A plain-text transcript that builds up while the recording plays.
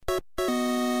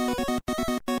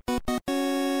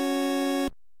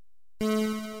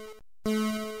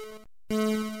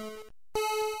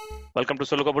Welcome to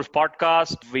Solo Kapoor's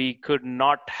podcast. We could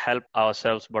not help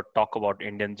ourselves but talk about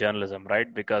Indian journalism,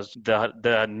 right? Because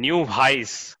the new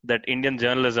highs that Indian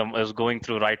journalism is going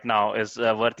through right now is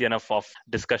worthy enough of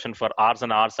discussion for hours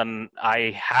and hours. And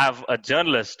I have a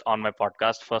journalist on my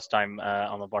podcast, first time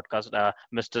on the podcast,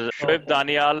 Mr. Shoaib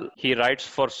Danial. He writes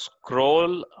for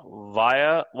Scroll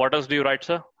via. What else do you write,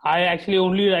 sir? I actually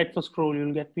only write for Scroll.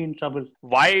 You'll get me in trouble.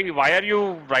 Why are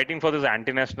you writing for these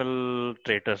anti-national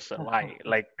traitors? Why?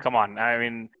 Like, come on. I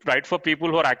mean, write for people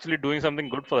who are actually doing something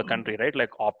good for the country, right?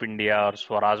 Like Op India or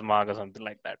Swaraj Mag or something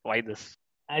like that. Why this?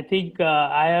 I think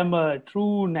I am a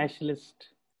true nationalist.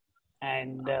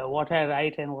 And what I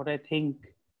write and what I think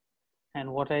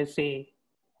and what I say,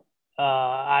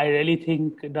 I really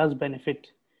think does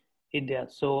benefit India.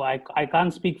 So I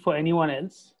can't speak for anyone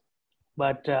else.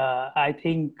 But I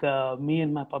think me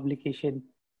and my publication,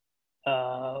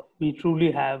 we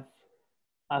truly have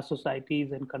our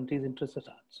societies and countries' interests at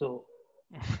heart. So,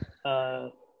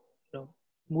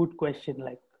 moot question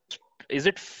like. Is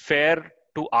it fair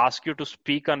to ask you to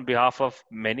speak on behalf of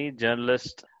many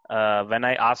journalists? When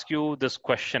I ask you this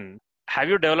question, have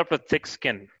you developed a thick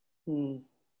skin?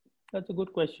 That's a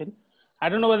good question. I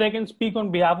don't know whether I can speak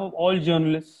on behalf of all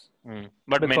journalists.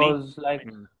 But because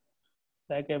many.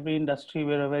 Like every industry,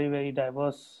 we're a very, very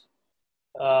diverse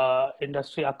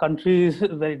industry. Our country is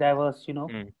very diverse,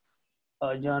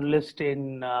 A journalist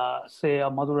in, say,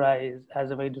 Madurai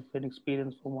has a very different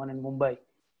experience from one in Mumbai.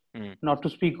 Not to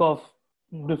speak of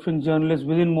different journalists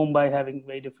within Mumbai having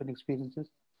very different experiences.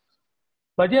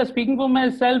 But yeah, speaking for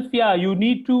myself, you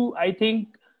need to, I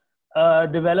think,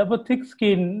 develop a thick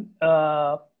skin.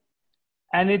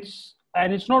 And it's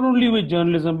not only with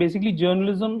journalism. Basically,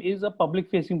 journalism is a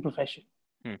public-facing profession.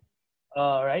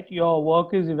 Right? Your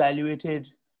work is evaluated,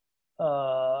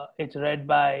 it's read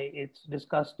by, it's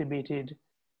discussed, debated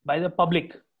by the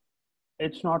public.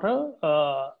 It's not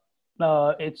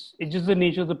it's just the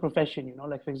nature of the profession,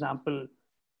 Like, for example,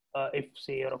 if,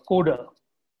 say, you're a coder,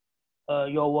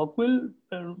 your work will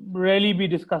rarely be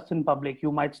discussed in public.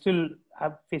 You might still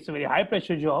face a very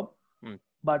high-pressure job,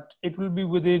 but it will be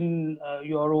within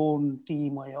your own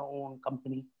team or your own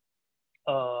company.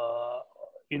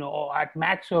 Or at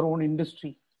max your own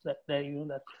industry. That's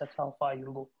how far you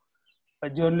go.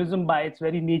 But journalism, by its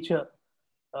very nature,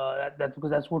 because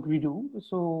that's what we do.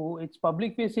 So it's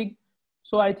public facing.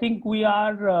 So I think we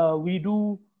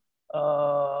do.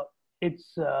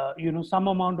 It's some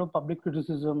amount of public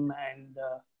criticism and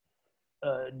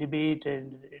debate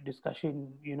and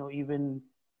discussion. Even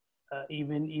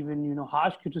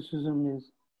harsh criticism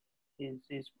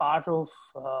is part of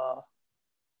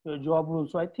your job role.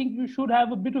 So I think you should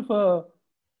have a bit of a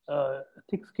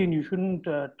thick skin. You shouldn't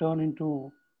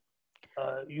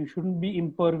you shouldn't be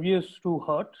impervious to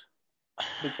hurt,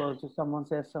 because if someone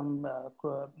says some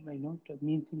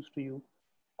mean things to you,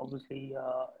 obviously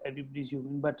everybody's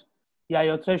human. But yeah,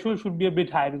 your threshold should be a bit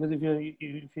high, because if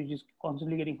you're just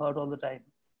constantly getting hurt all the time,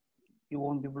 you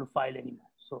won't be able to file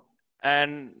anymore. So.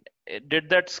 And did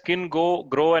that skin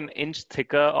grow an inch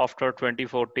thicker after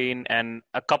 2014 and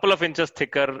a couple of inches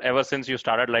thicker ever since you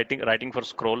started writing for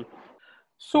Scroll?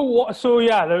 So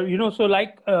yeah, so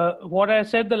like what I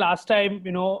said the last time,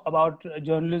 about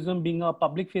journalism being a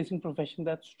public-facing profession,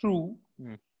 that's true.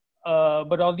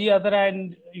 But on the other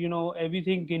hand,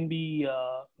 everything can be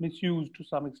misused to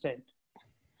some extent.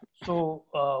 So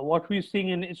what we're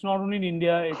seeing, and it's not only in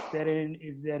India, it's there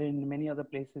in many other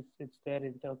places. It's there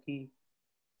in Turkey,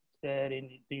 it's there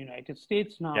in the United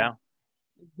States now. Yeah.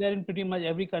 It's there in pretty much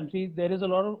every country. There is a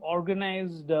lot of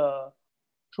organized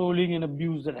trolling and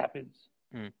abuse that happens.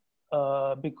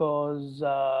 Because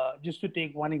just to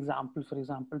take one example, for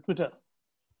example, Twitter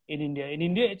in India. In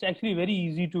India, it's actually very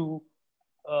easy to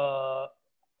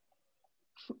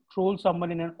troll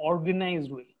someone in an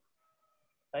organized way.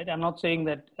 Right? I'm not saying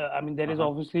that. There is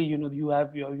obviously, you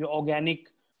have your organic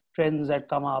trends that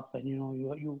come up, and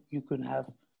you can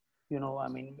have,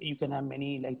 you can have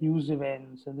many like news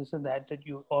events and this and that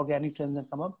you organic trends that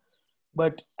come up.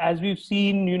 But as we've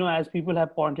seen, as people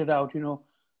have pointed out, for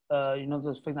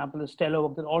example, the stellar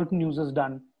work that Alt News has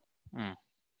done.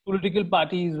 Political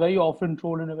parties very often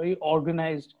troll in a very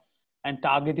organized and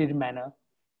targeted manner.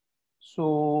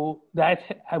 So that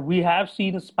we have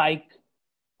seen a spike.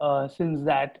 Since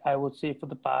that, I would say for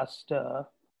the past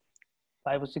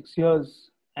 5 or 6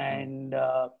 years, and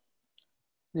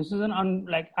this is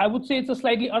I would say it's a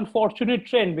slightly unfortunate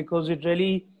trend, because it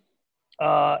really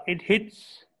it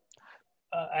hits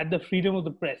at the freedom of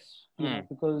the press,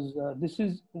 because this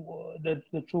is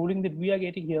the trolling that we are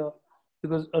getting here,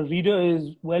 because a reader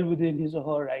is well within his or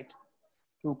her right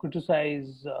to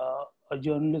criticize a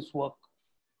journalist's work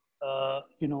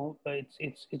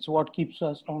It's what keeps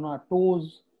us on our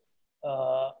toes.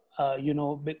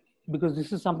 Because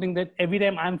this is something that every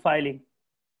time I'm filing,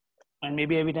 and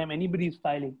maybe every time anybody is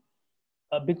filing,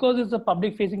 because it's a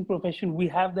public-facing profession, we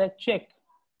have that check.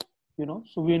 So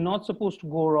we're not supposed to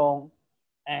go wrong,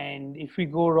 and if we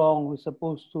go wrong, we're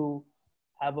supposed to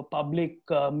have a public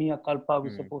mea culpa.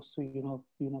 We're supposed to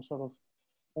sort of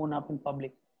own up in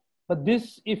public. But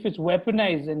this, if it's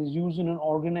weaponized and is used in an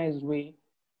organized way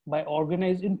by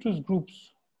organized interest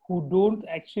groups whose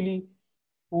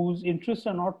interests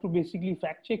are not to basically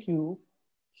fact check you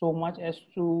so much as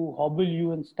to hobble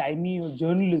you and stymie your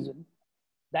journalism,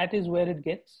 that is where it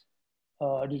gets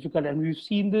difficult. And we've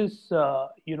seen this,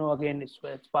 again,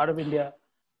 it's part of India,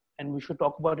 and we should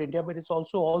talk about India, but it's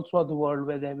also all throughout the world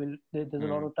where there's a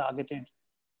lot of targeted,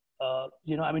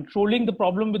 trolling. The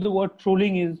problem with the word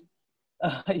trolling is,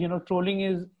 trolling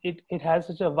is, it has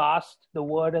such a vast, the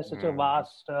word has such a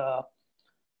vast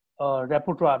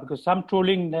repertoire, because some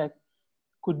trolling that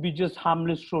could be just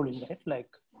harmless trolling, right? Like,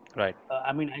 right.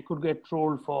 I could get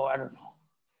trolled for, I don't know,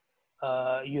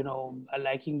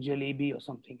 liking jalebi or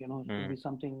something, it could be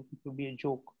something, it could be a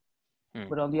joke.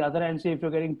 But on the other hand, say if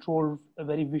you're getting trolled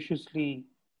very viciously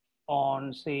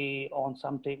on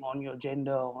something, on your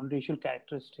gender, on racial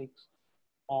characteristics,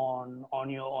 on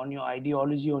your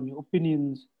ideology, on your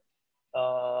opinions,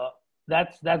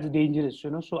 that's dangerous,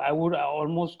 So I would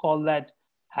almost call that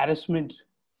harassment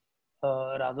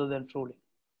rather than trolling.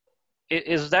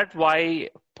 Is that why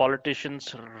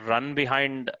politicians run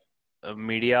behind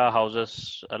media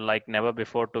houses like never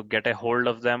before to get a hold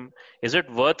of them? Is it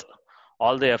worth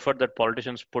all the effort that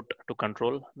politicians put to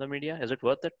control the media? Is it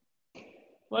worth it?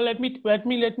 Well, let me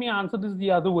answer this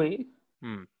the other way.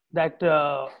 That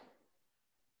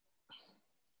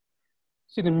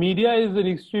see, the media is an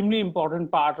extremely important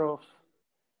part of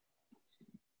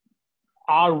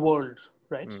our world,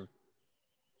 right?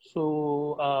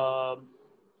 So,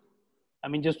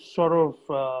 just sort of,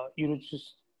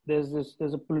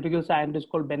 there's a political scientist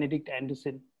called Benedict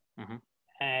Anderson,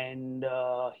 and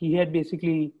he had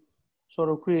basically sort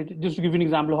of created, just to give you an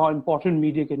example of how important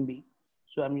media can be.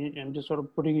 So I'm just sort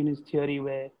of putting in his theory,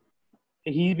 where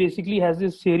he basically has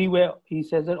this theory where he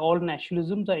says that all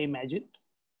nationalisms are imagined,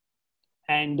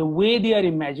 and the way they are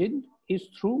imagined is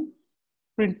through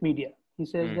print media. He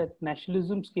says that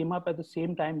nationalisms came up at the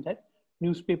same time that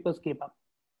newspapers came up.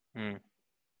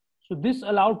 So this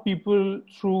allowed people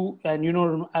through, and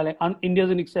India is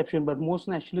an exception, but most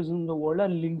nationalisms in the world are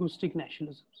linguistic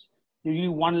nationalisms, usually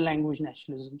one language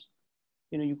nationalisms.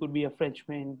 You could be a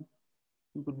Frenchman,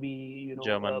 you could be,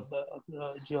 German,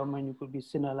 German, you could be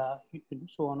Sinhala,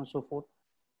 so on and so forth.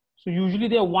 So usually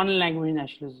they are one language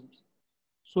nationalisms.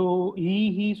 So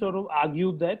he sort of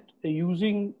argued that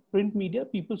using print media,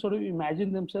 people sort of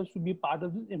imagine themselves to be part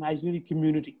of this imaginary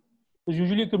community. Because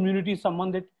usually a community is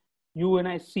someone that you and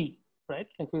I see, right?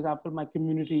 Like, for example, my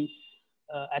community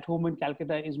at home in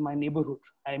Calcutta is my neighborhood.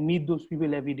 I meet those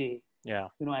people every day. Yeah.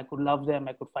 I could love them,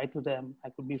 I could fight with them,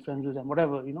 I could be friends with them,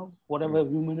 whatever, whatever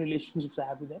human relationships I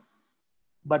have with them.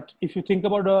 But if you think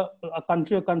about a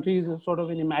country is a sort of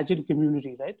an imagined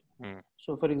community, right?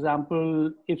 So, for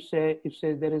example, if say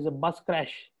there is a bus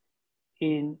crash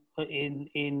in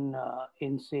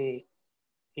say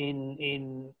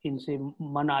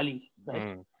Manali,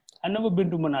 right? I've never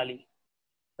been to Manali,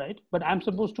 right? But I'm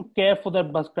supposed to care for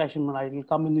that bus crash in Manali. It'll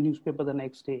come in the newspaper the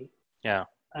next day. Yeah.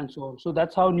 And so on. So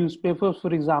that's how newspapers,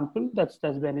 for example, that's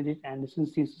Benedict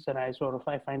Anderson's thesis, and I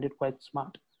find it quite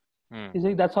smart. Is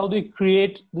like that's how they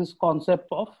create this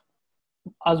concept of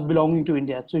us belonging to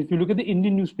India. So if you look at the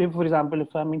Indian newspaper, for example,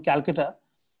 if I'm in Calcutta,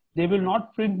 they will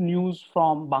not print news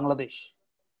from Bangladesh.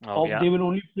 They will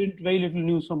only print very little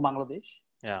news from Bangladesh.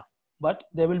 Yeah. But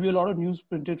there will be a lot of news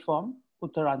printed from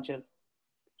Uttaranchal,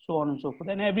 so on and so forth.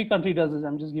 And every country does this.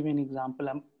 I'm just giving an example.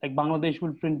 Like Bangladesh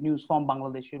will print news from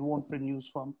Bangladesh. It won't print news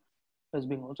from West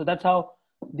Bengal. So that's how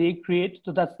they create.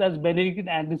 So that's Benedict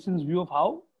Anderson's view of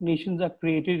how nations are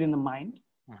created in the mind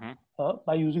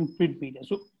by using print media.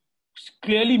 So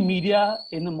clearly, media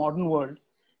in the modern world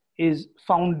is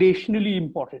foundationally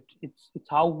important. It's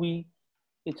how we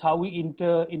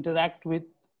interact with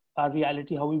our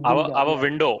reality. How we our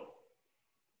window.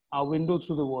 Our window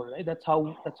through the world, right? That's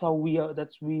how we are.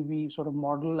 We sort of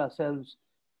model ourselves.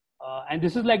 And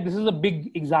this is a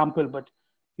big example, but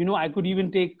I could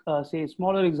even take say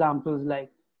smaller examples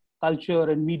like culture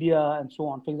and media and so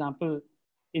on. For example,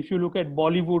 if you look at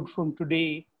Bollywood from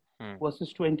today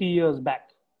versus 20 years back,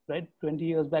 right? 20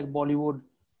 years back, Bollywood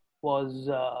was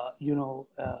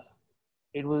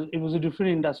it was a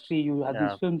different industry. You had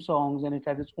these film songs, and it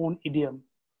had its own idiom.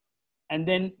 And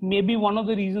then maybe one of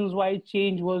the reasons why it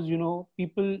changed was,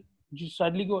 people just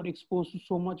suddenly got exposed to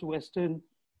so much Western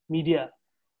media,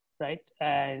 right?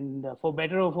 And for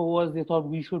better or for worse, they thought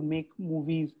we should make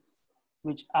movies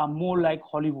which are more like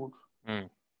Hollywood.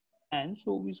 And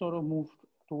so we sort of moved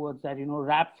towards that.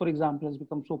 Rap, for example, has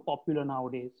become so popular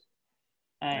nowadays.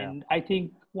 And I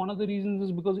think one of the reasons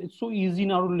is because it's so easy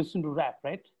now to listen to rap,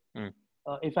 right?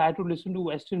 If I had to listen to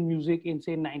Western music in,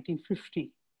 say,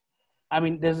 1950, I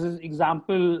mean, there's this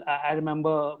example I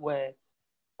remember where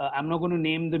I'm not going to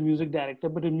name the music director,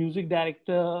 but a music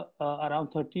director around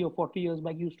 30 or 40 years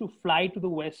back used to fly to the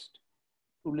West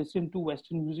to listen to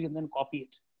Western music and then copy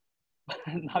it.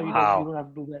 Now you don't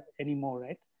have to do that anymore,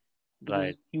 right?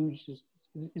 Right.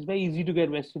 It's very easy to get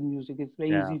Western music. It's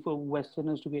very easy for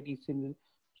Westerners to get Eastern music.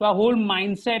 So our whole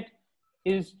mindset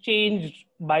is changed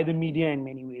by the media in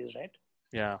many ways, right?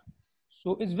 Yeah.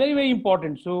 So it's very, very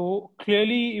important. So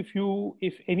clearly,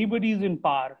 if anybody is in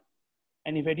power,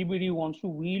 and if anybody wants to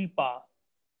wield power,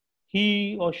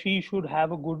 he or she should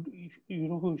have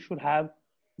should have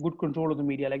good control of the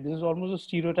media. Like, this is almost a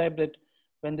stereotype that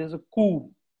when there's a coup,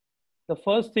 the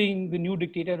first thing the new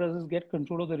dictator does is get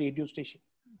control of the radio station,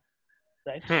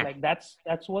 right? Like that's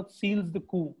what seals the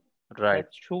coup. Right. That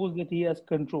shows that he has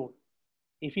control.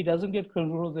 If he doesn't get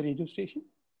control of the radio station,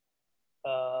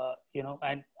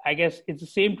 and I guess it's the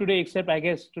same today, except I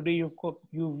guess today you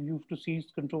have to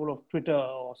seize control of Twitter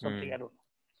or something. I don't know,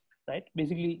 right?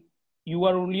 Basically, you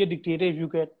are only a dictator if you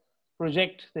can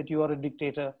project that you are a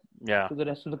dictator to the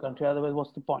rest of the country. Otherwise,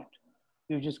 what's the point?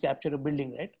 You just capture a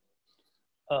building, right?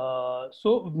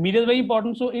 So media is very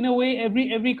important. So in a way,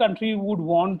 every country would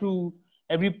want to,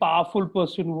 every powerful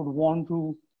person would want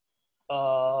to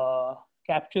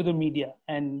capture the media,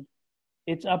 and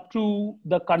it's up to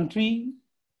the country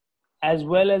as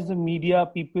well as the media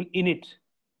people in it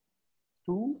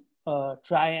to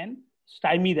try and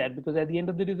stymie that, because at the end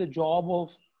of the day, the job of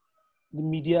the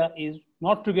media is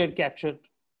not to get captured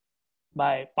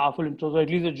by powerful interests, or at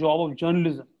least the job of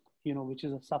journalism, which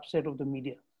is a subset of the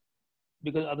media,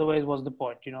 because otherwise what's the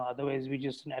point? Otherwise we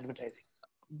just in advertising.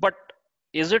 But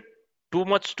is it too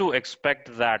much to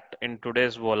expect that in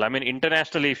today's world? I mean,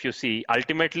 internationally, if you see,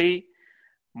 ultimately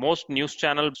most news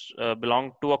channels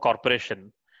belong to a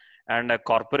corporation, and a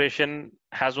corporation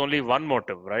has only one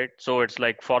motive, right? So it's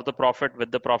like for the profit,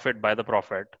 with the profit, by the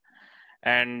profit.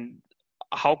 And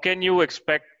how can you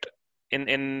expect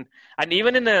and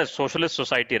even in a socialist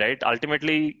society, right?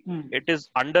 Ultimately, it is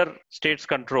under state's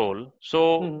control.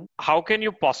 So how can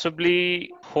you possibly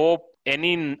hope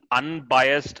any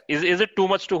unbiased? Is it too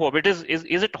much to hope? Is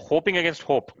it hoping against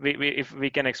hope? If we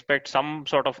can expect some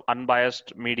sort of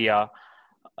unbiased media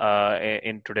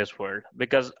in today's world,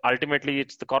 because ultimately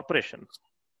it's the corporation.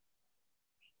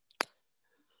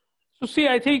 So see,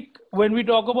 I think when we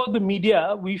talk about the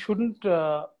media, we shouldn't.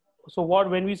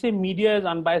 When we say media is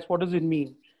unbiased, what does it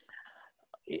mean?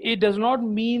 It does not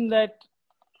mean that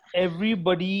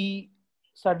everybody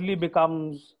suddenly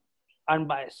becomes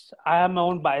unbiased. I have my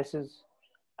own biases.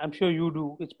 I'm sure you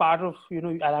do. It's part of,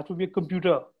 I'll have to be a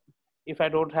computer if I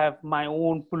don't have my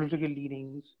own political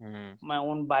leanings, my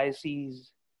own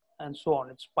biases, and so on.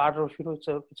 It's part of,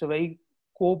 it's a very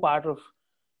core part of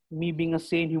me being a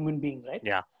sane human being, right?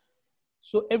 Yeah.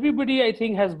 So everybody, I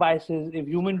think, has biases. If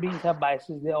human beings have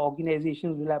biases, their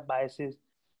organizations will have biases.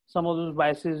 Some of those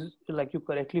biases, like you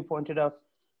correctly pointed out,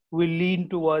 will lean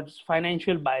towards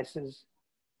financial biases.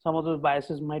 Some of those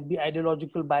biases might be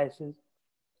ideological biases.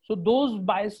 So those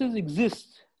biases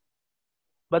exist.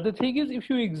 But the thing is, if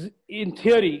you, in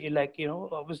theory, like,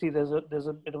 obviously there's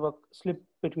a bit of a slip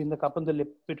between the cup and the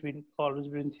lip between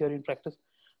theory and practice.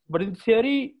 But in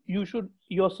theory,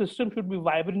 your system should be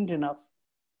vibrant enough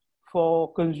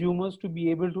for consumers to be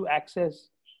able to access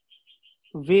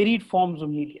varied forms of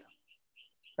media,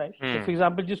 right? So for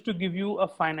example, just to give you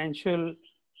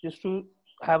just to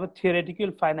have a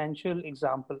theoretical financial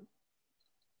example,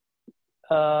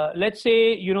 let's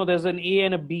say, there's an A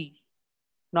and a B.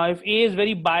 Now, if A is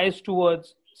very biased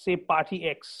towards, say, party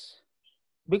X,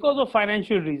 because of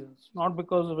financial reasons, not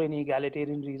because of any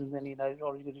egalitarian reasons, any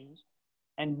ideological reasons,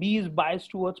 and B is biased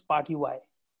towards party Y,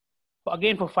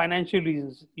 again for financial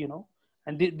reasons,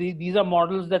 and these are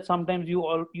models that sometimes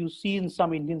you see in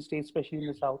some Indian states, especially in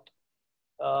the south,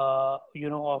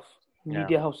 of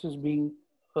media houses being,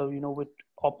 with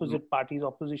opposite parties,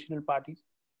 oppositional parties.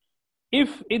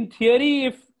 If in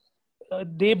theory,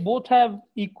 they both have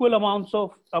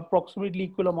approximately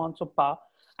equal amounts of power,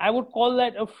 I would call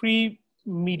that a free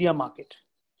media market,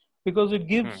 because it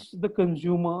gives the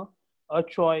consumer a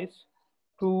choice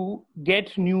to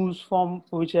get news from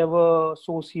whichever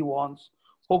source he wants.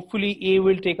 Hopefully A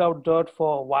will take out dirt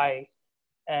for Y,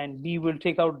 and B will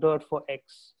take out dirt for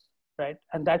X, right?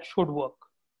 And that should work.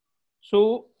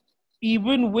 So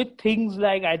even with things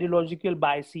like ideological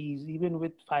biases, even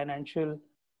with financial,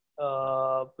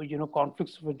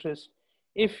 conflicts of interest,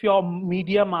 if your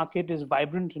media market is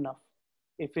vibrant enough,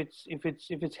 if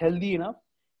it's healthy enough,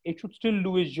 it should still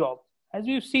do its job, as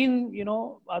we've seen,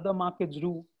 other markets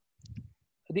do.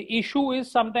 The issue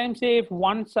is sometimes, say, if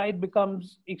one side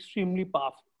becomes extremely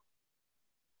powerful,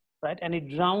 right, and it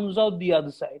drowns out the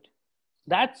other side,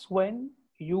 that's when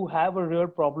you have a real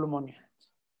problem on your hands.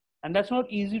 And that's not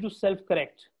easy to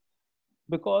self-correct,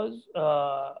 because there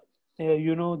are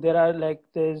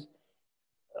there's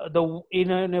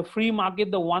in a free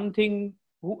market, the one thing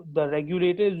the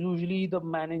regulator is usually the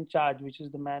man in charge, which is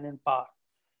the man in power.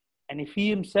 And if he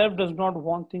himself does not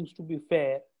want things to be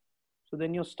fair, so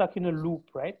then you're stuck in a loop,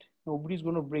 right? Nobody's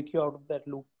going to break you out of that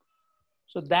loop.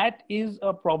 So that is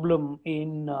a problem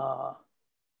in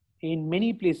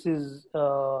many places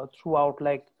throughout.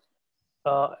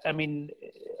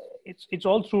 It's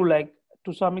all through. Like,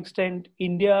 to some extent,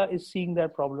 India is seeing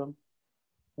that problem,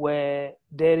 where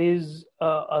there is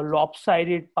a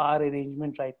lopsided power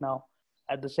arrangement right now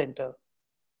at the center.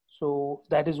 So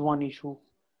that is one issue,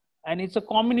 and it's a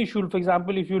common issue. For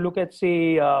example, if you look at,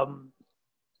 say,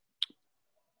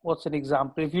 what's an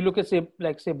example? If you look at, say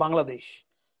Bangladesh.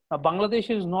 Now, Bangladesh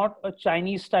is not a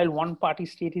Chinese-style one-party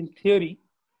state in theory,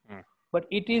 but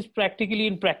it is practically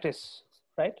in practice,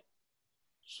 right?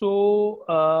 So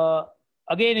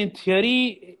again, in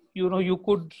theory, you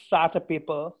could start a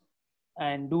paper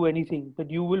and do anything, but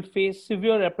you will face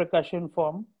severe repercussion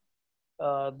from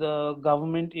the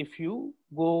government if you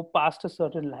go past a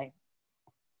certain line.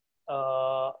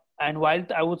 And while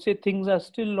I would say things are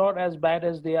still not as bad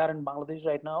as they are in Bangladesh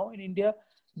right now, in India,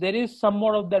 there is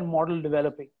somewhat of that model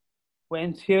developing, where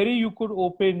in theory you could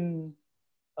open,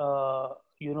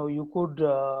 you could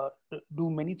do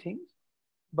many things.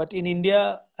 But in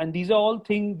India, and these are all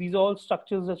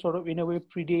structures that sort of in a way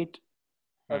predate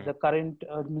the current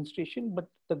administration, but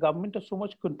the government has so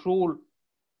much control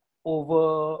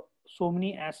over so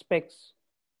many aspects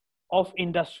of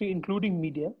industry, including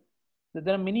media, that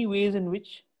there are many ways in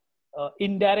which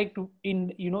indirect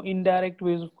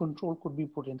ways of control could be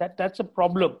put in. That's a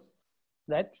problem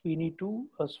that we need to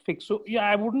fix. So yeah,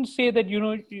 I wouldn't say that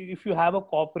if you have a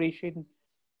corporation,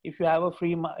 if you have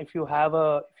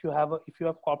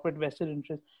corporate vested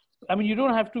interest, I mean, you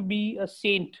don't have to be a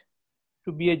saint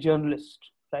to be a journalist,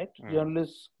 right?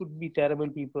 Journalists could be terrible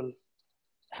people,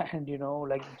 and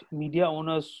media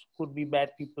owners could be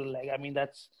bad people.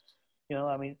 That's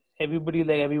everybody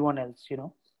like everyone else,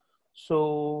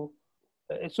 So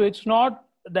it's not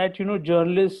that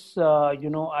journalists are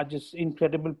just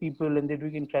incredible people and they're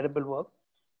doing incredible work,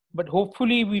 but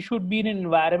hopefully we should be in an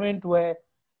environment where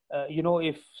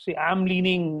if, say, I'm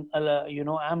leaning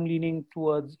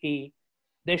towards A,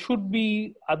 there should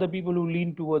be other people who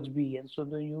lean towards B, and so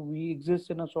we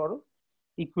exist in a sort of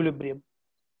equilibrium.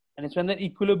 And it's when that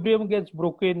equilibrium gets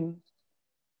broken,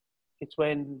 that's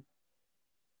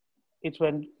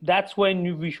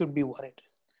when we should be worried.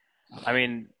 I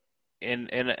mean, in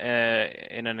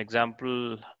an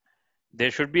example, there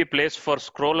should be a place for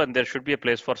Scroll and there should be a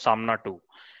place for Samna too.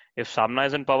 If Samna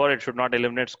is in power, it should not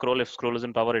eliminate Scroll. If Scroll is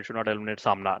in power, it should not eliminate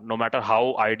Samna, no matter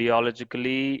how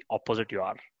ideologically opposite you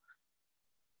are,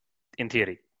 in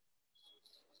theory.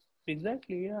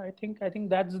 Exactly. Yeah, I think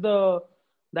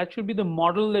that should be the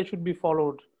model that should be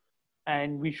followed,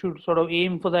 and we should sort of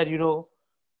aim for that,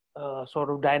 sort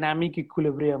of dynamic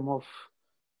equilibrium of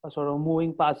a sort of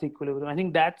moving past equilibrium. I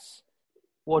think that's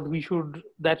what we should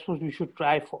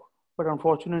try for. But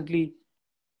unfortunately,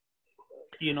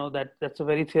 that's a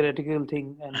very theoretical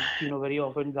thing, and very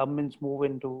often governments move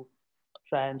in to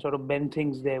try and sort of bend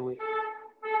things their way.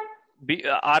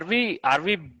 Are we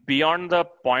beyond the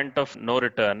point of no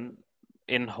return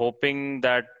in hoping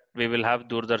that we will have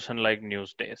Doordarshan like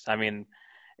news days? I mean,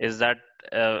 is that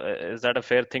a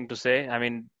fair thing to say? I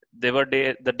mean,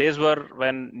 the days were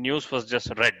when news was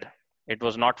just read; it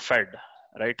was not fed,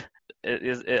 right?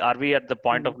 Are we at the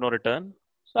point of no return?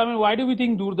 So, I mean, why do we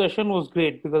think Doordarshan was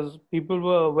great? Because people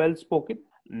were well spoken.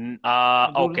 Okay.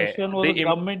 Doordarshan was a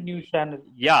government news channel.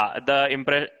 Yeah,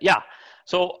 Yeah.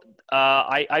 So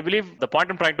I believe the point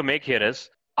I'm trying to make here is: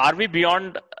 are we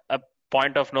beyond a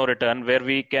point of no return where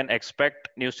we can expect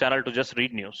news channel to just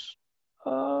read news?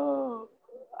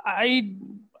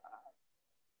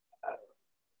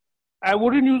 I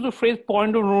wouldn't use the phrase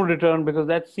point of no return, because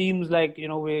that seems like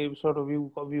we've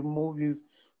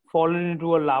fallen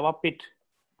into a lava pit.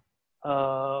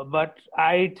 But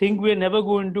I think we're never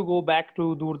going to go back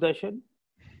to Doordarshan.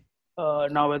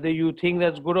 Now, whether you think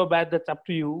that's good or bad, that's up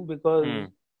to you, because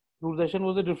Doordarshan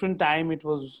was a different time. It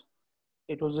was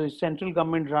a central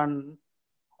government run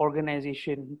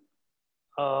organization.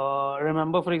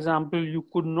 Remember, for example, you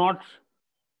could not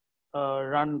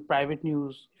run private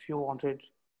news if you wanted.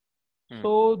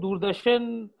 So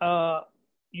Doordarshan,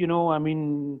 I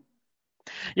mean,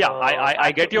 Yeah,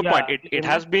 I get your point. It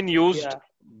has been used yeah,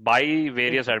 by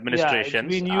various it's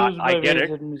administrations. been used I by get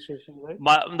various it. administrations, right?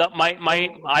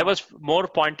 I was more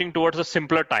pointing towards the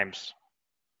simpler times,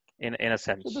 in a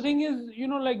So the sense. thing is,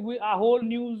 like our whole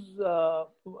news,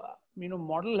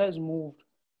 model has moved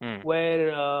Mm.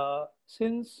 where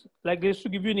since, like, just to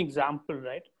give you an example,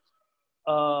 right?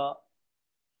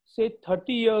 Say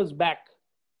 30 years back,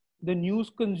 the news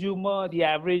consumer, the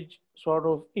average sort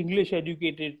of English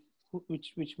educated,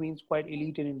 which means quite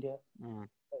elite in India,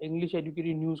 English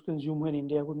educated news consumer in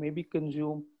India would maybe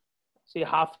consume, say,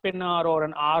 half an hour or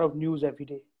an hour of news every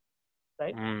day,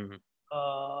 right?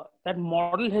 That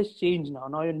model has changed now.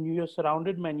 Now you're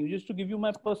surrounded, man. Just to give you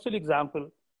my personal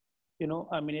example,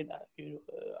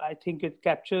 I think it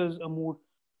captures a mood.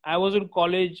 I was in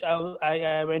college.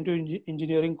 I went to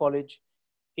engineering college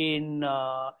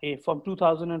from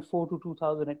 2004 to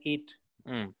 2008.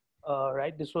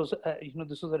 Right. This was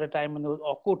at a time when there was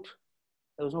Orkut.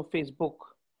 There was no Facebook.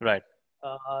 Right.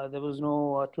 There was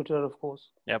no Twitter, of course.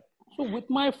 Yep. So with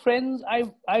my friends,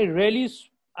 I rarely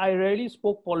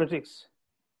spoke politics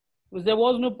because there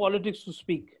was no politics to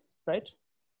speak. Right.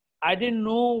 I didn't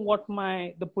know what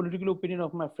the political opinion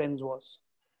of my friends was.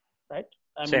 Right.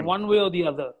 I mean, one way or the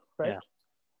other. Right. Yeah.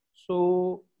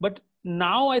 So, but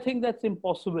now I think that's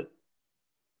impossible.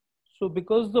 So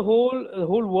because the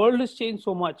whole world has changed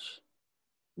so much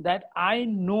that I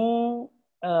know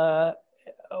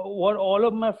what all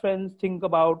of my friends think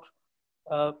about,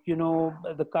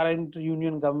 the current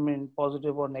union government,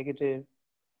 positive or negative.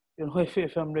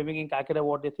 If I'm living in Calcutta,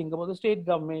 what they think about the state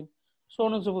government, so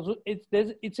on and so forth. So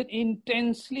it's an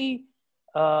intensely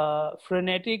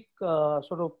frenetic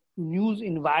sort of news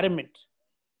environment.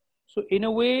 So in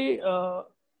a way,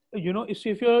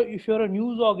 if you're a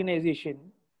news organization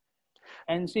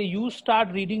and say you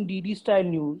start reading DD style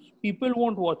news, people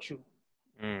won't watch you,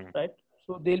 right?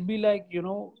 So they'll be like,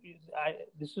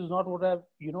 this is not what I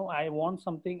want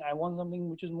something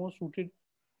which is more suited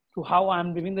to how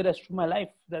I'm living the rest of my life.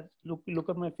 That look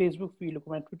at my Facebook feed, look at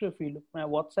my Twitter feed, look at my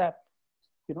WhatsApp,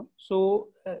 So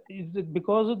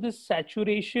because of this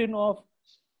saturation of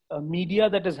media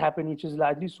that has happened, which is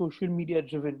largely social media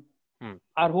driven,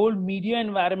 our whole media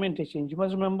environment has changed. You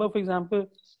must remember, for example,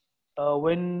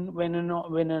 when a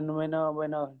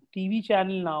TV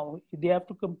channel now, they have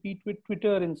to compete with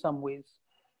Twitter in some ways,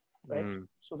 right?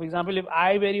 So, for example, if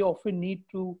I very often need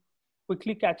to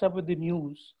quickly catch up with the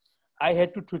news, I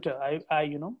head to Twitter.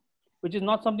 Which is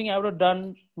not something I would have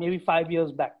done maybe 5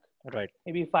 years back. Right.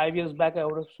 Maybe 5 years back, I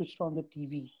would have switched on the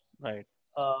TV. Right.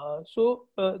 So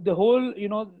the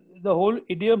whole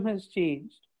idiom has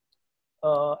changed,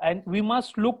 and we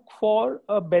must look for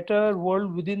a better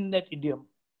world within that idiom,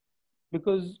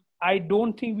 because I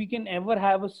don't think we can ever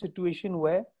have a situation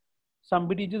where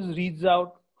somebody just reads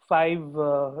out 5,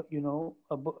 sort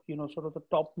of the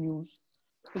top news.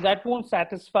 So that won't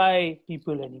satisfy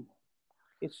people anymore.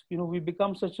 It's, we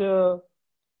become such a,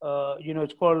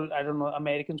 it's called, I don't know,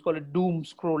 Americans call it doom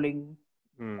scrolling.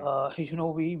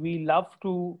 We love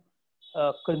to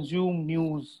consume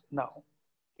news now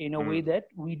in a way that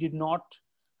we did not.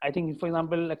 I think, for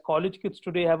example, like college kids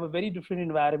today have a very different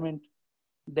environment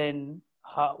than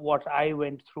what I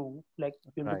went through. Like,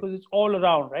 because it's all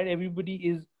around, right?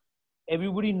 Everybody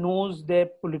knows their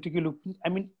political opinion. I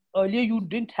mean, earlier you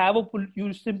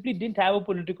simply didn't have a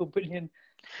political opinion.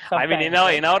 I mean,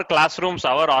 in our classrooms,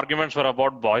 our arguments were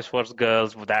about boys versus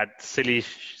girls, that silly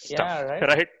stuff, yeah,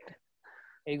 right?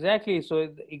 Exactly. So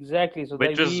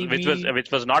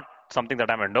which was not something that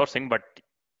I'm endorsing, but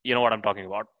you know what I'm talking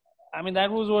about. I mean,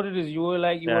 that was what it is. You were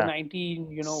 19.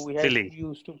 We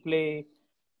used to play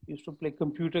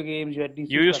computer games.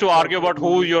 You used to argue about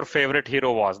who your favorite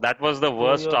hero was. That was the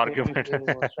worst argument.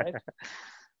 Was, right?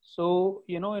 So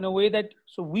in a way that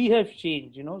we have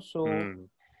changed. In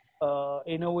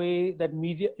a way that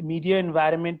media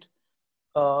environment.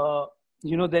 There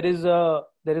is a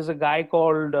guy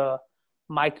called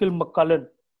Michael McCullen.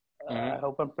 I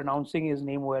hope I'm pronouncing his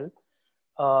name well.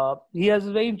 He has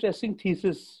a very interesting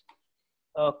thesis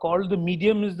called "The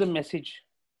Medium is the Message,"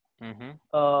 and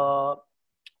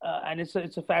it's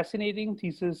a fascinating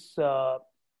thesis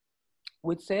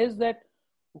which says that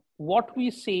what we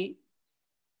say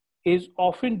is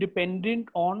often dependent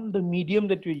on the medium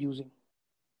that we're using,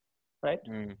 right?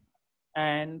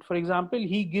 And for example,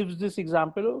 he gives this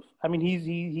example of, I mean,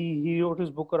 he wrote his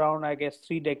book around, I guess,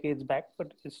 3 decades back,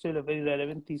 but it's still a very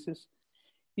relevant thesis.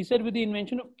 He said with the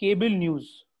invention of cable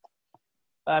news,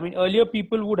 I mean, earlier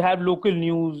people would have local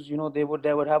news, they would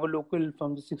have a local,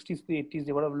 from the 60s to the 80s,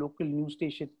 they would have a local news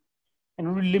station, and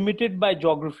it would be limited by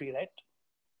geography, right?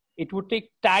 It would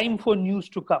take time for news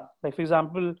to come. Like, for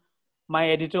example, my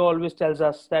editor always tells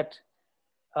us that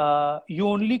you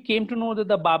only came to know that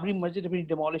the Babri Masjid had been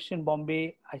demolished in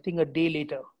Bombay, I think, a day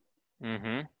later.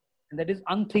 Mm-hmm. And that is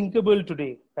unthinkable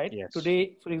today, right? Yes.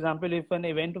 Today, for example, if an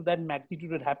event of that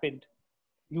magnitude had happened,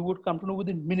 you would come to know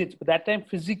within minutes. But that time,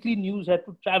 physically, news had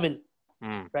to travel,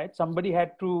 right? Somebody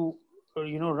had to,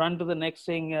 run to the next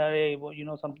saying, hey, well,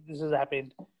 something, this has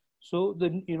happened. So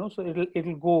so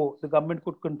it'll go. The government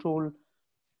could control.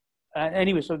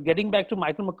 Anyway, so getting back to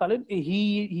Michael McCullough,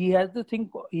 he has the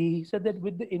thing. He said that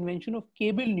with the invention of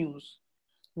cable news,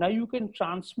 now you can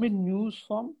transmit news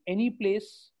from any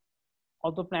place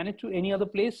of the planet to any other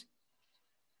place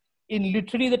in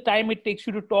literally the time it takes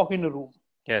you to talk in a room.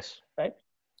 Yes. Right.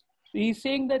 So he's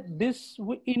saying that this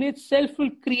in itself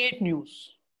will create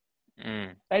news.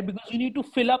 Right, because you need to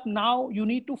fill up now.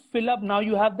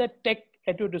 You have that tech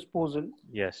at your disposal.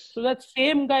 Yes. So that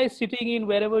same guy sitting in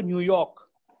wherever New York,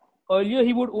 earlier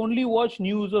he would only watch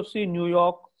news of, say, New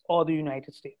York or the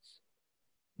United States.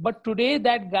 But today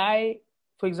that guy,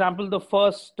 for example, the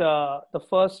first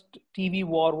TV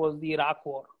war was the Iraq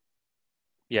war.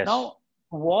 Yes. Now,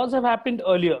 wars have happened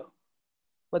earlier,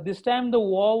 but this time the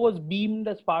war was beamed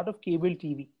as part of cable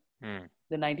TV.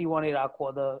 The 91 Iraq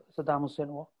war, the Saddam Hussein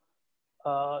war.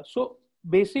 So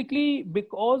basically,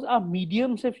 because our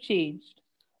mediums have changed,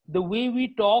 the way we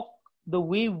talk,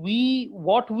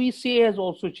 what we say has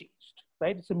also changed,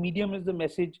 right? It's a medium is the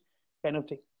message kind of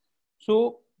thing.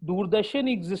 So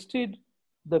Doordarshan existed,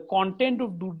 the content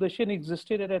of Doordarshan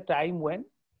existed at a time when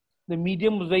the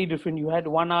medium was very different. You had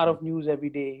 1 hour of news every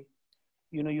day.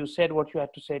 You said what you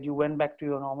had to say. You went back to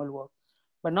your normal work.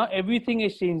 But now everything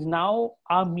has changed. Now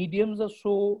our mediums are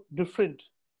so different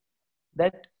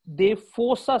that they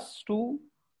force us to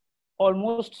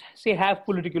almost, say, have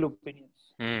political opinions,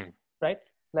 right?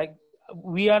 Like,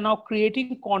 we are now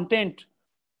creating content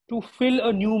to fill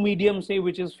a new medium, say,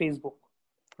 which is Facebook,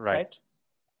 right?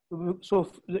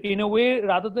 So in a way,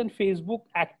 rather than Facebook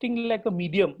acting like a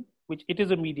medium, which it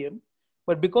is a medium,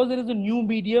 but because there is a new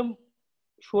medium,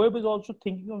 Shoaib is also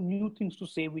thinking of new things to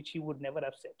say, which he would never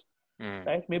have said,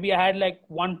 right? Maybe I had like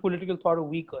one political thought a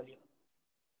week earlier.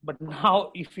 But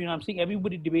now, if I'm seeing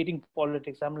everybody debating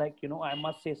politics, I'm like, I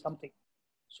must say something.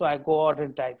 So I go out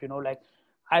and type, like,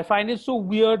 I find it so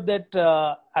weird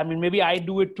that, maybe I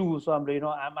do it too. So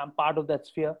I'm part of that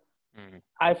sphere.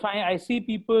 I see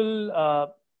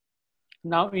people,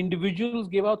 now individuals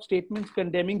give out statements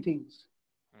condemning things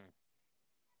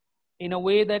in a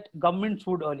way that governments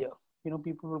would earlier.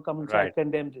 People will come and say, I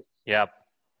condemn this. Yeah.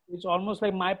 It's almost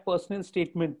like my personal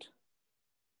statement.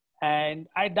 And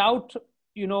I doubt,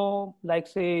 like,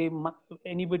 say,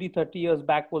 anybody 30 years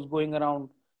back was going around,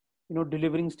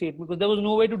 delivering statements, because there was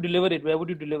no way to deliver it. Where would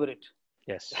you deliver it?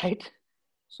 Yes. Right?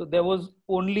 So there was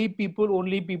only people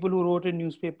who wrote in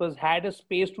newspapers had a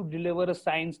space to deliver a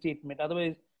signed statement.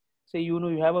 Otherwise, say, you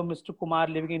have a Mr. Kumar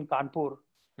living in Kanpur.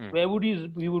 Where would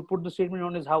he would put the statement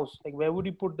on his house? Like, where would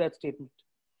he put that statement?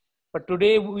 But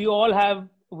today we all have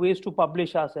ways to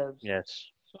publish ourselves.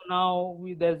 Yes. So now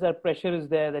there's that pressure is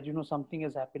there that, something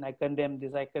has happened. I condemn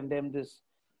this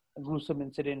gruesome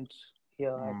incident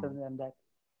here. I condemn that.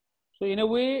 So in a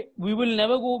way, we will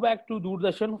never go back to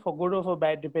Doordarshan for good or for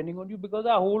bad, depending on you, because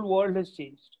our whole world has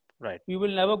changed. Right. We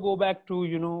will never go back to,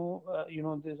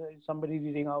 somebody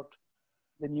reading out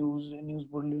the news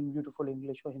bulletin in beautiful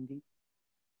English or Hindi,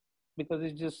 because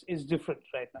it's different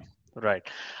right now. Right.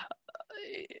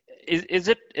 Is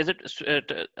it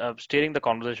steering the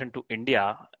conversation to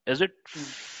India? Is it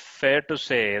fair to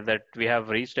say that we have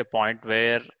reached a point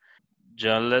where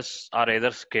journalists are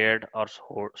either scared or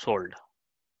sold?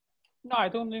 No, I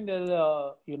don't think there's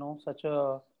such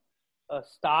a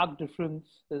stark difference.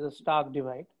 There's a stark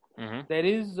divide. There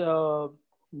is a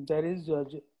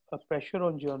pressure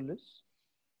on journalists,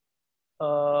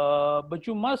 but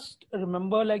you must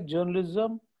remember, like,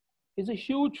 journalism is a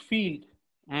huge field.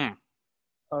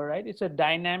 All right, it's a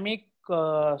dynamic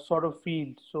sort of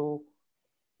field. So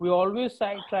we always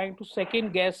trying to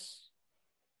second guess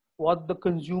what the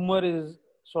consumer is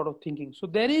sort of thinking. So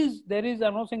there is.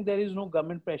 I'm not saying there is no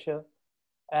government pressure,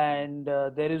 and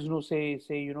there is no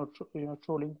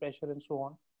trolling pressure and so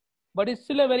on. But it's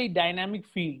still a very dynamic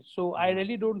field. So I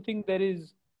really don't think there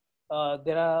is.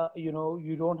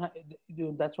 You don't have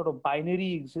that sort of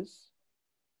binary exists.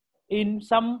 in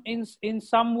some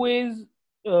ways,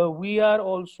 we are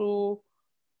also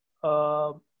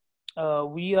uh,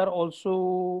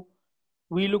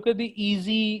 we look at the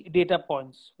easy data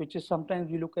points, which is sometimes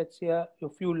we look at, say, a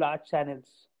few large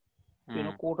channels,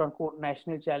 quote unquote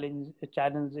national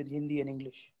channels in Hindi and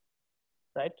English,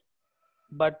 right?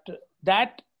 But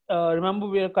that, remember,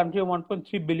 we are a country of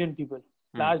 1.3 billion people,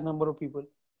 large number of people.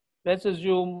 Let's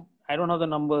assume, I don't know the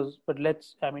numbers, but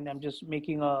I'm just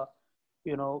making I'm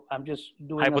just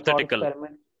doing hypothetical. a thought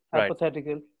experiment. Right.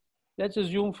 Hypothetical. Let's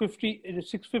assume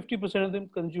 50% of them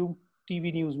consume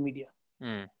TV news media,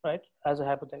 right? As a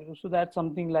hypothetical. So that's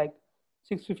something like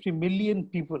 650 million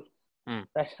people.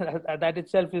 That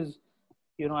itself is,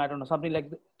 I don't know, something like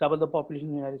double the population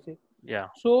in the United States. Yeah.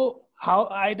 So how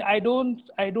I don't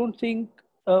think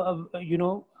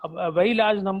a very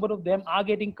large number of them are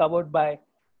getting covered by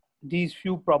these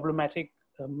few problematic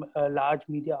large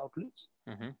media outlets.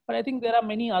 But I think there are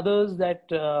many others that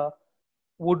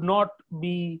would not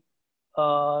be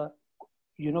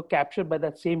captured by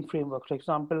that same framework. For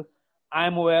example, I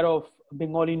am aware of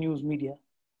Bengali news media.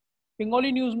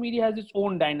 Bengali news media has its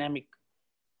own dynamic,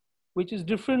 which is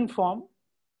different from,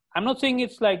 I'm not saying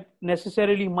it's like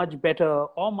necessarily much better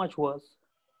or much worse,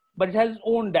 but it has its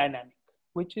own dynamic,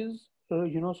 which is,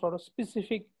 sort of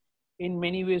specific in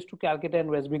many ways to Calcutta and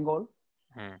West Bengal.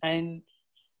 And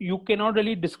you cannot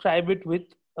really describe it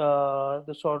with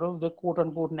the sort of the quote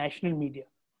unquote national media.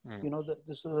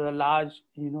 This is a large,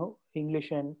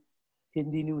 English and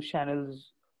Hindi news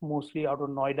channels, mostly out of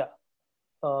Noida.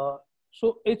 So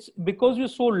it's because we're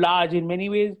so large in many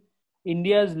ways,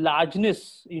 India's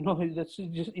largeness, that's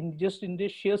just in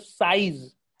this sheer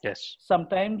size. Yes.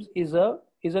 Sometimes is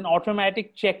an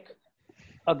automatic check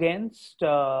against this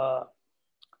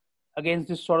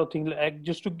sort of thing. Like,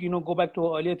 just to go back to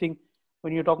an earlier thing,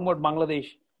 when you're talking about Bangladesh,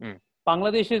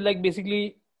 Bangladesh is like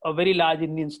basically a very large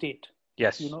Indian state.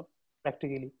 Yes.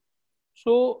 Practically.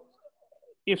 So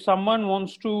if someone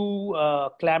wants to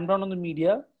clamp down on the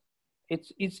media,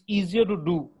 it's easier to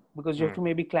do because you have to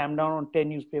maybe clamp down on 10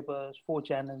 newspapers, 4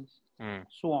 channels,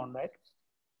 so on, right?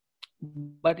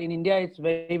 But in India, it's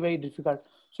very, very difficult.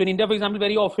 So in India, for example,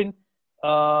 very often,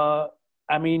 while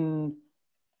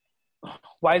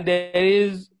there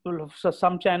is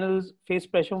some channels face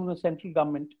pressure from the central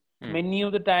government, many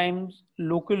of the times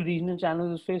local regional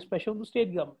channels face pressure from the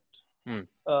state government.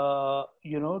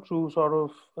 Through sort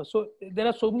of, so there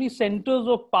are so many centers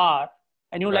of power,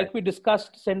 and like we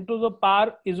discussed, centers of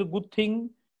power is a good thing.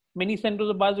 Many centers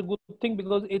of power is a good thing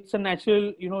because it's a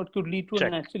natural, it could lead to a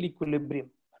natural equilibrium.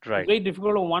 Right. It's very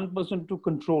difficult for one person to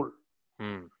control.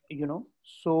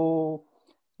 So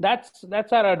that's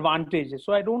our advantage.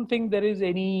 So I don't think there is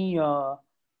any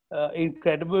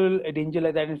incredible danger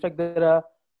like that. In fact, there are,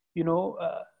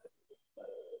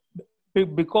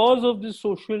 because of this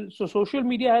social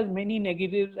media has many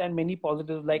negatives and many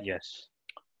positives, like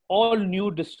all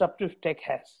new disruptive tech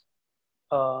has,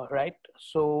 right?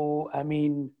 So,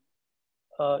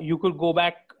 you could go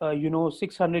back,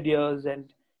 600 years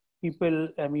and people,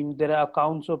 there are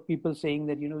accounts of people saying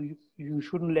that, you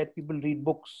shouldn't let people read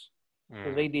books.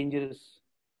 It's very dangerous.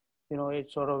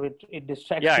 It sort of, it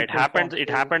distracts. Yeah, it happened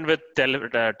with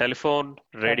telephone,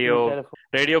 radio.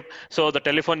 So the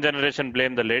telephone generation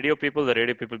blamed the radio people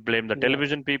blamed the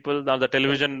television people. Now the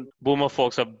television boomer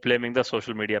folks are blaming the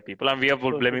social media people, and we are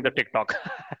blaming the TikTok.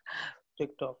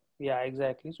 TikTok. Yeah,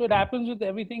 exactly. So it happens with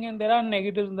everything, and there are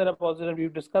negatives and there are positives.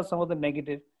 We've discussed some of the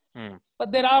negatives,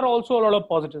 but there are also a lot of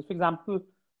positives. For example,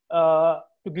 to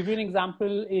give you an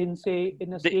example, in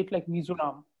a state like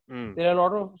Mizoram, there are a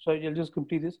lot of. Sorry, I'll just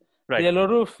complete this. Right. There are a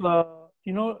lot of,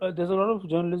 there's a lot of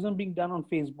journalism being done on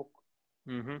Facebook,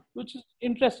 which is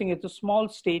interesting. It's a small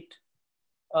state.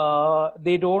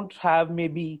 They don't have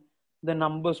maybe the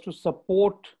numbers to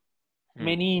support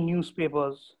many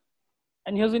newspapers.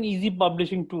 And here's an easy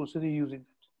publishing tool, so they're using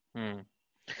it.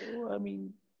 So,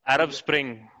 Arab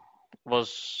Spring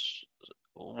was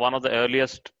one of the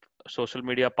earliest social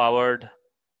media powered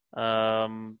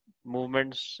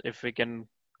movements, if we can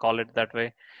call it that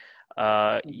way.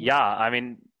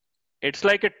 It's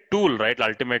like a tool, right?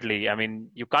 Ultimately,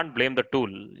 you can't blame the tool.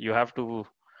 You have to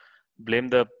blame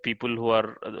the people who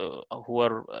are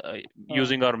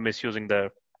using or misusing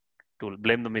the tool.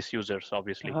 Blame the misusers,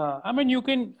 obviously.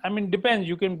 Depends.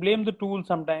 You can blame the tool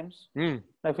sometimes.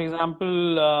 Like, for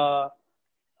example,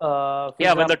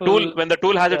 when the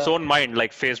tool has its own mind,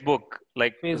 like Facebook,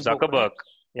 like Zuckerberg.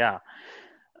 Right?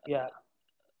 Yeah.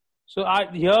 So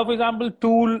here, for example,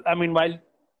 tool. While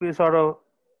we sort of,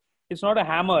 it's not a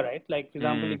hammer, right? Like, for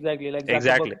example, exactly like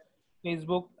Zuckerberg,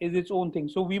 Facebook is its own thing.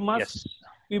 So we must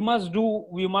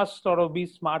sort of be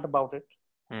smart about it.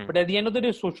 But at the end of the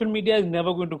day, social media is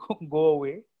never going to go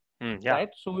away, right?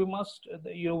 So we must,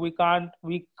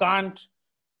 we can't,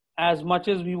 as much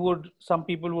as we would, some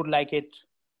people would like it,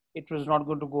 it was not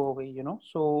going to go away,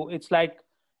 So it's like,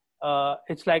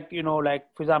 like,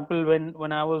 for example,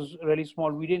 when I was really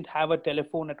small, we didn't have a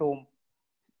telephone at home.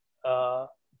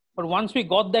 But once we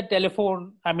got that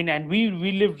telephone, and we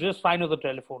lived just fine with the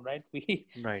telephone, right? We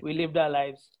lived our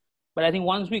lives. But I think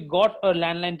once we got a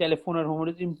landline telephone at home,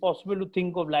 it's impossible to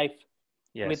think of life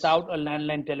without a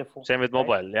landline telephone. Same with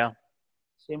mobile, yeah.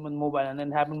 Same with mobile, and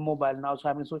then having mobile, now it's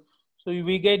happening. So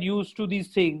we get used to these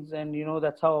things, and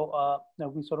that's how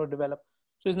we sort of develop.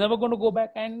 So it's never going to go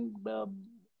back, and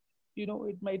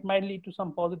it might lead to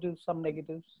some positives, some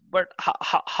negatives. But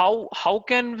how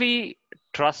can we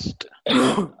trust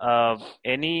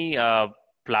any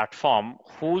platform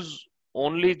whose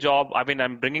only job,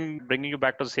 I'm bringing you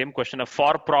back to the same question of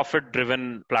for-profit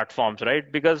driven platforms,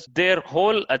 right? Because their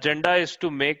whole agenda is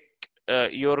to make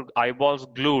your eyeballs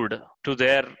glued to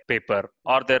their paper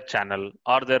or their channel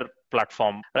or their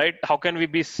platform, right? How can we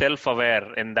be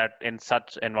self-aware in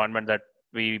such environment that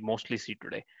we mostly see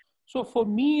today? So for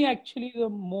me, actually,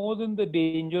 more than the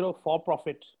danger of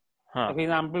for-profit, for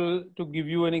example, to give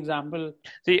you an example.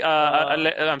 See,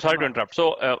 I'm sorry to interrupt.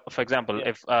 So, for example,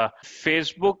 if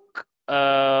Facebook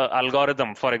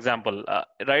algorithm, for example,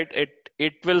 right,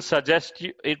 it will suggest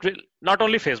you, it will not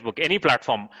only Facebook, any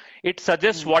platform, it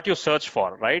suggests what you search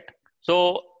for, right?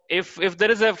 So if there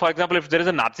is for example, if there is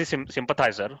a Nazi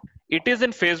sympathizer, it is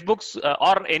in Facebook's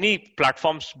or any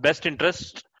platform's best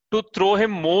interest to throw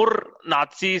him more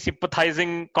Nazi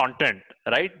sympathizing content,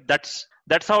 right? That's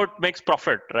how it makes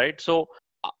profit, right? So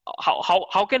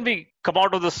how can we come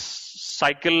out of this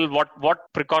cycle?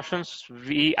 What precautions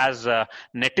we as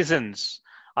netizens,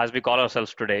 as we call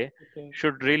ourselves today,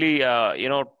 should really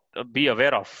be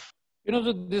aware of?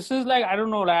 So this is like, I don't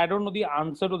know the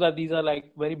answer to that. These are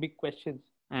like very big questions.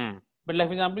 But like,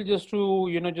 for example, just to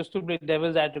play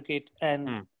devil's advocate,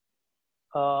 and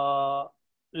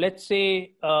let's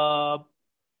say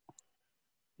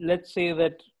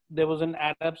that there was an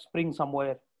Arab Spring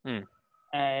somewhere,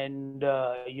 and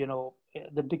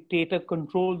the dictator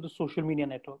controlled the social media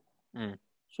network.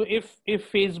 So if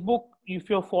Facebook, if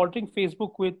you're faulting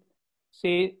Facebook with,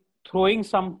 say, throwing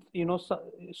some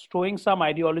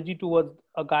ideology towards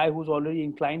a guy who's already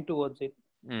inclined towards it,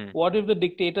 what if the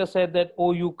dictator said that,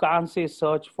 you can't say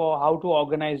search for how to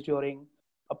organize during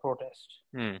a protest,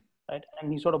 right?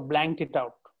 And he sort of blanked it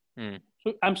out.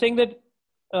 So I'm saying that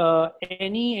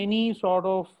any sort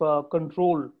of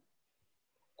control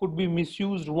could be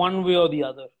misused one way or the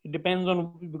other. It depends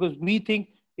on, because we think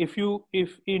if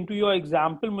into your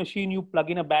example machine you plug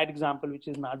in a bad example, which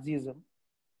is Nazism,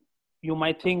 you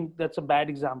might think that's a bad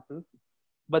example.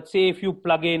 But say if you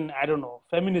plug in, I don't know,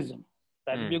 feminism,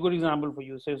 that would be a good example for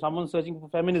you. So if someone's searching for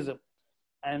feminism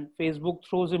and Facebook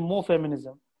throws in more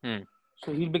feminism,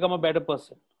 so he'll become a better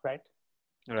person, right?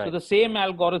 So the same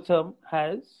algorithm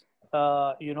has,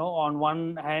 on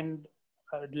one hand,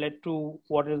 led to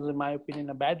what is, in my opinion,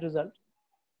 a bad result.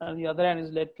 And the other hand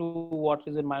is led to what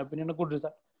is, in my opinion, a good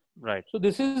result. Right. So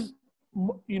this is,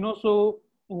 so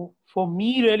for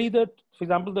me, really, for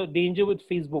example, the danger with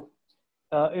Facebook,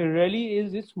 it really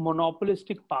is its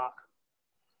monopolistic power.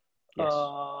 Yes.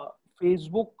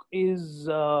 Facebook is,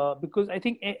 because I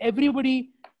think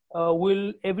everybody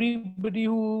who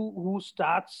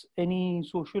starts any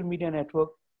social media network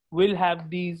will have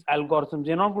these algorithms.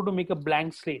 They're not going to make a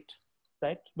blank slate,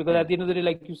 right? Because at the end of the day,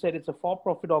 like you said, it's a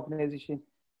for-profit organization.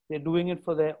 They're doing it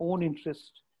for their own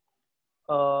interest.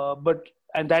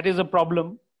 And that is a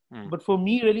problem. But for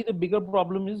me, really, the bigger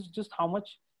problem is just how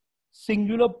much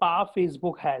singular power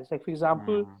Facebook has. Like, for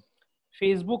example,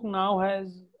 Facebook now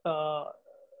has, for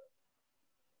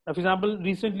example,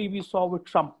 recently we saw with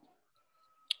Trump,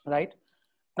 right?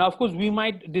 Now, of course, we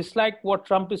might dislike what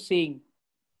Trump is saying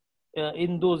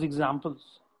in those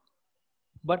examples,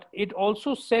 but it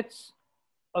also sets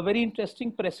a very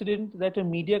interesting precedent that a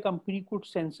media company could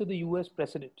censor the US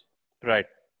president. Right.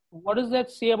 What does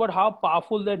that say about how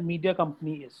powerful that media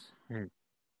company is?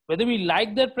 Whether we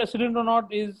like that precedent or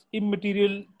not is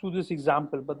immaterial to this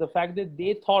example, but the fact that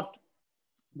they thought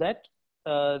that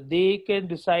they can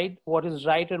decide what is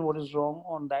right and what is wrong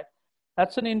on that,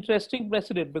 that's an interesting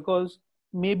precedent, because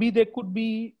maybe there could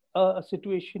be a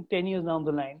situation 10 years down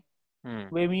the line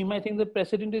where we might think the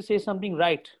president is saying something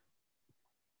right,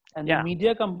 and the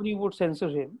media company would censor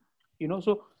him.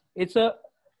 So it's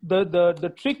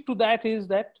the trick to that is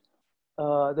that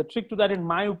in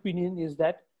my opinion, is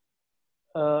that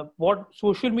what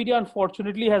social media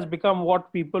unfortunately has become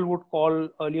what people would call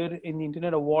earlier in the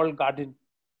internet a walled garden,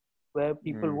 where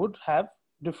people would have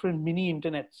different mini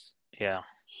internets. Yeah.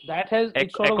 That has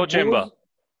it sort Echo of chamber. goes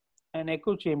an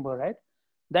echo chamber, right?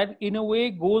 That in a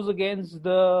way goes against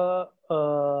the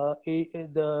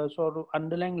sort of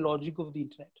underlying logic of the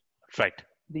internet. Right.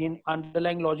 The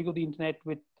underlying logic of the internet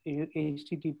with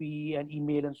HTTP and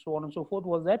email and so on and so forth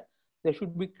was that there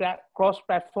should be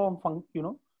cross-platform,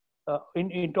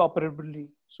 interoperability.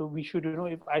 So we should,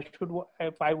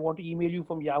 if I want to email you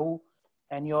from Yahoo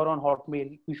and you're on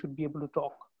Hotmail, we should be able to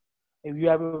talk. If you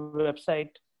have a website,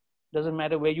 doesn't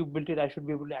matter where you built it, I should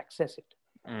be able to access it.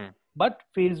 But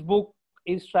Facebook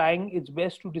is trying its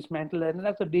best to dismantle that, and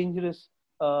that's a dangerous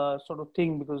sort of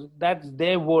thing because that's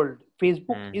their world.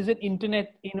 Facebook is an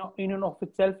internet in and of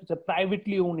itself. It's a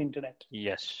privately owned internet.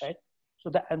 Yes. Right. So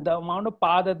the amount of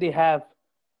power that they have,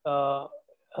 sort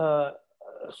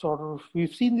of,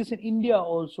 we've seen this in India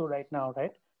also right now,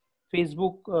 right?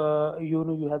 Facebook,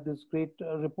 you have this great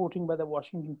reporting by the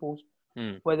Washington Post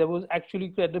where there was actually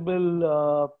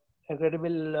credible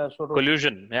sort of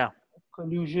collusion. Yeah.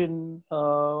 Collusion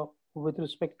with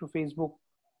respect to Facebook.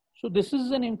 So this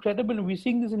is an incredible, we're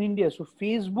seeing this in India. So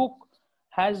Facebook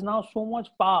has now so much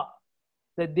power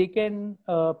that they can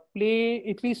play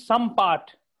at least some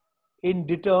part in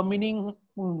determining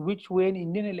which way an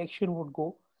Indian election would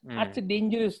go. That's a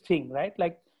dangerous thing, right?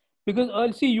 Like,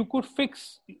 because see, you could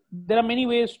there are many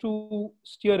ways to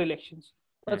steer elections.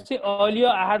 Let's say earlier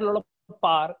I had a lot of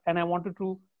power and I wanted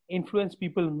to influence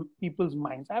people's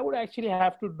minds. I would actually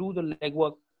have to do the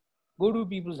legwork, go to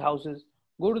people's houses,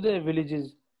 go to their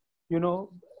villages,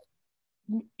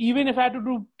 even if I had to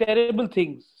do terrible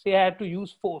things, say I had to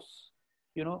use force,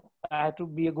 I had to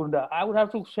be a gunda, I would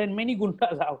have to send many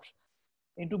gundas out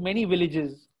into many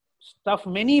villages, stuff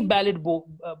many ballot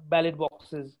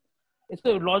boxes. It's a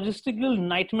logistical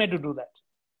nightmare to do that.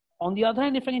 On the other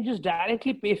hand, if I can just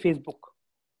directly pay Facebook,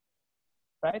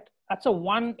 right?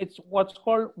 It's what's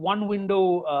called one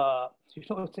window,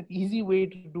 it's an easy way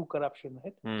to do corruption,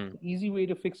 right? An easy way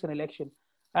to fix an election.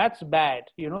 That's bad,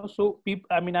 so people,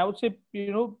 I would say,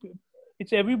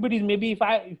 it's everybody's, maybe if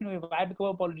I become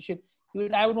a politician,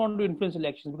 I would want to influence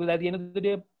elections because at the end of the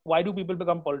day, why do people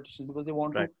become politicians? Because they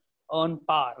want to earn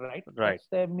power, right? That's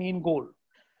their main goal.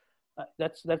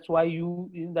 That's why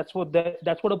that's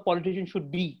what a politician should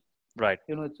be. Right.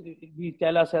 We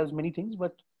tell ourselves many things,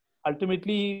 but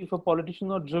ultimately, if a politician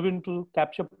is not driven to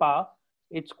capture power,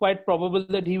 it's quite probable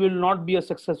that he will not be a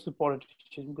successful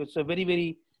politician because it's a very,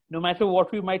 very, no matter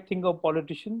what we might think of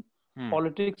politician,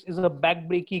 politics is a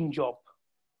back-breaking job.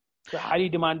 It's a highly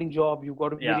demanding job. You've got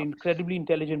to be an incredibly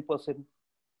intelligent person,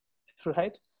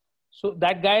 right? So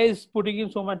that guy is putting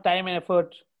in so much time and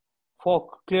effort for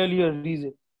clearly a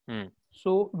reason.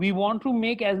 So we want to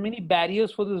make as many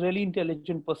barriers for this really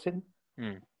intelligent person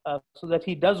so that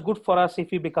he does good for us if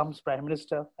he becomes prime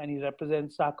minister and he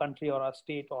represents our country or our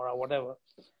state or our whatever,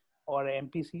 or an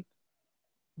MP seat.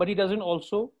 But he doesn't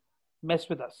also mess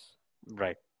with us.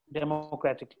 Right.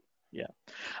 Democratically. Yeah.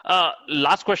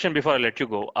 Last question before I let you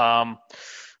go.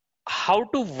 How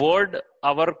to word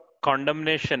our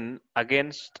condemnation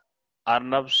against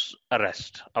Arnab's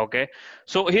arrest? Okay.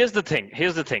 So here's the thing.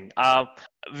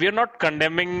 We're not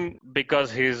condemning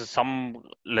because he's some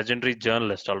legendary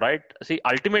journalist, all right? See,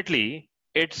 ultimately,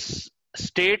 it's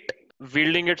state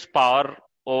wielding its power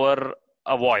over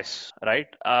a voice, right?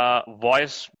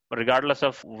 Voice, regardless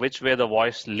of which way the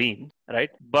voice leans, right?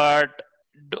 But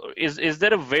is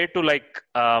there a way to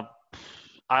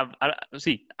I'm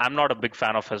not a big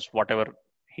fan of his whatever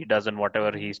he does and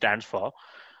whatever he stands for,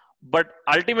 but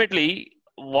ultimately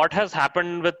what has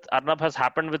happened with Arnab has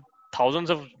happened with thousands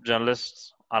of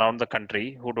journalists around the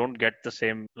country who don't get the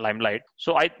same limelight.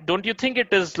 So don't you think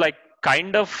it is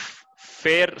kind of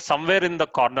fair somewhere in the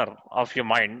corner of your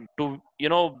mind to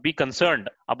be concerned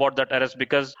about that arrest,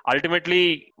 because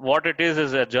ultimately what it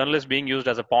is a journalist being used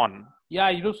as a pawn?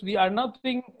 Yeah, so the Arnab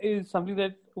thing is something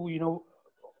that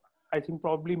I think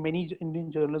probably many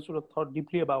Indian journalists would have thought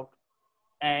deeply about,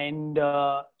 and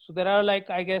so there are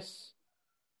I guess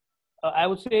I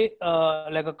would say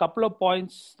a couple of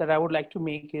points that I would like to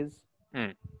make is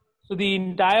so the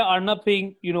entire Arnab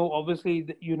thing, obviously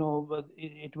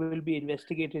it will be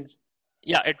investigated.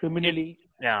 Yeah, criminally.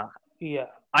 Yeah.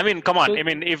 I mean, come on. So, I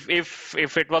mean, if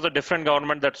it was a different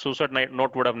government, that suicide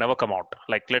note would have never come out.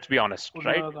 Let's be honest,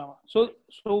 right? So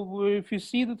if you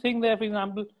see the thing there, for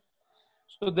example,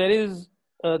 so there is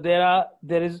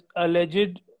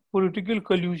alleged political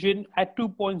collusion at 2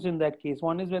 points in that case.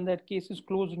 One is when that case is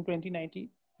closed in 2019,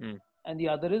 and the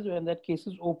other is when that case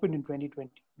is opened in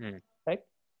 2020. Right?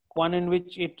 One in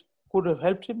which it could have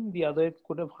helped him, the other it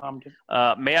could have harmed him.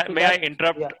 May I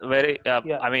interrupt?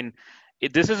 I mean,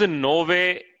 this is in no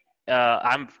way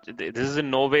This is in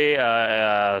no way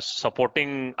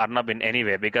supporting Arnab in any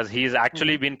way, because he's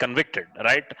actually been convicted,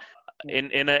 right?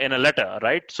 In a letter,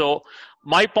 right? So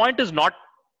my point is not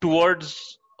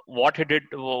towards what he did.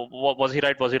 Was he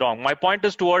right? Was he wrong? My point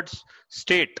is towards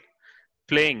state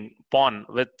playing pawn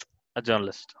with a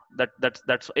journalist.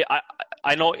 That's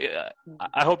I know.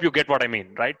 I hope you get what I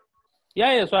mean, right?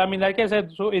 Yeah. So I mean, like I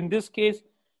said, so in this case,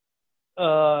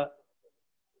 the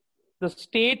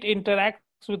state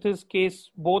interacts with his case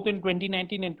both in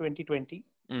 2019 and 2020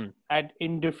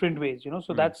 in different ways,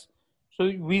 so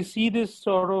so we see this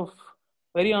sort of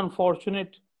very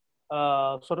unfortunate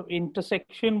sort of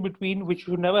intersection between, which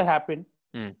should never happen,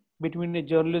 between a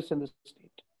journalist and the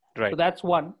state. Right. So that's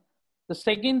one. The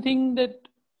second thing that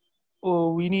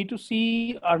we need to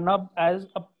see Arnab as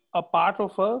a part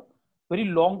of a very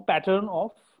long pattern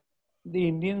of the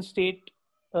Indian state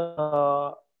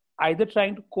either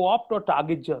trying to co-opt or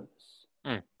target journalists,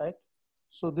 right?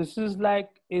 So this is like,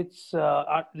 this is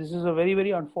a very,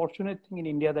 very unfortunate thing in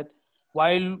India, that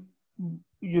while,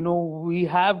 we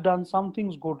have done some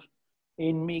things good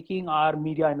in making our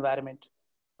media environment,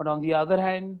 but on the other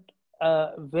hand,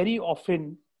 very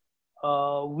often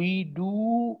we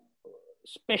do,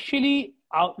 especially,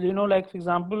 like for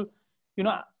example,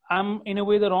 I'm in a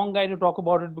way the wrong guy to talk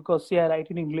about it, because say I write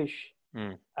in English,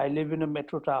 I live in a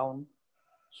metro town,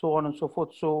 so on and so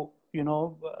forth. So,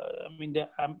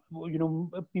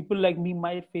 people like me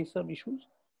might face some issues.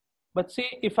 But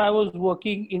say if I was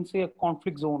working in, say, a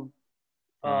conflict zone,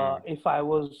 if I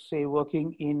was, say,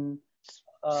 working in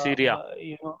Syria,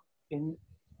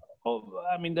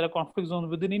 there are conflict zones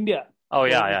within India. Oh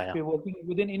yeah. We're working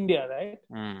within India, right?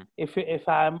 If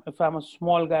I'm a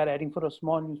small guy writing for a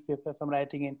small newspaper, if I'm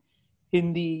writing in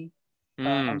Hindi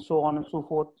and so on and so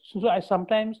forth, so I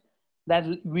sometimes that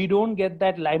we don't get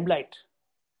that limelight.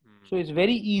 So it's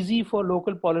very easy for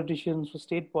local politicians, for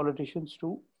state politicians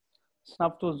to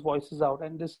snuff those voices out,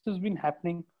 and this has been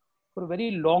happening for a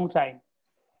very long time.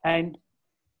 And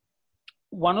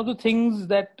one of the things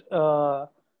that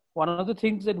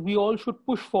we all should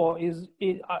push for is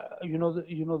the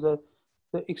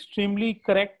extremely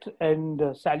correct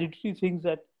and salutary things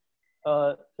that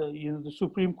the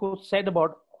Supreme Court said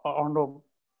about Arnab.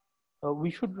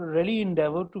 We should really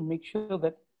endeavor to make sure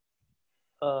that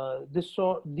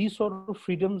these sort of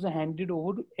freedoms are handed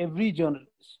over to every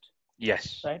journalist.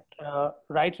 Yes. Right.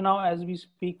 Right now, as we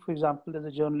speak, for example, there's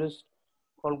a journalist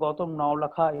called Gautam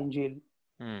Nawlakha in jail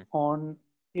on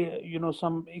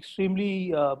some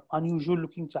extremely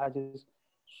unusual-looking charges.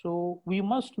 So we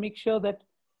must make sure that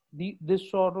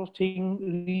this sort of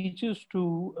thing reaches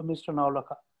to Mr.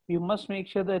 Nawlakha. We must make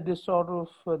sure that this sort of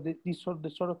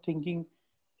thinking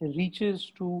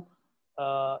reaches to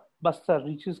Bastar,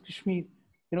 reaches Kashmir.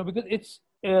 Because it's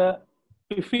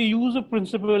if we use a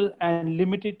principle and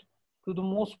limit it to the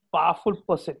most powerful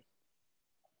person,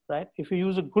 right? If we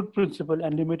use a good principle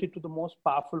and limit it to the most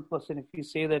powerful person, if we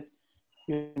say that,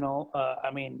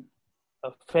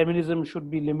 feminism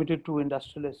should be limited to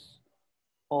industrialists,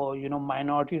 or,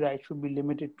 minority rights should be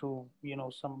limited to,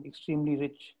 some extremely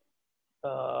rich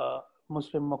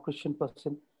Muslim or Christian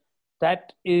person,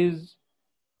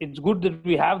 it's good that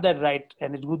we have that right,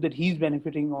 and it's good that he's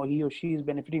benefiting, or he or she is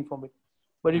benefiting from it.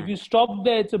 But if you stop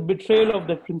there, it's a betrayal of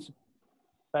that principle,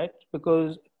 right?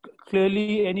 Because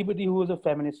clearly anybody who is a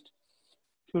feminist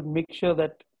should make sure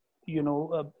that,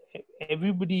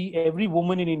 every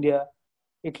woman in India,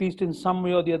 at least in some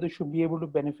way or the other, should be able to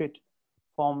benefit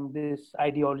from this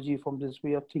ideology, from this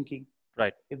way of thinking.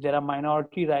 Right. If there are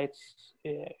minority rights,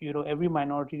 every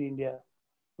minority in India,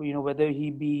 whether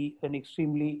he be an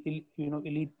extremely,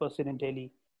 elite person in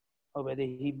Delhi, or whether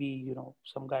he be,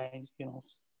 some guy,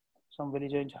 some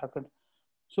villager in Jharkhand.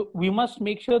 So we must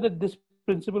make sure that this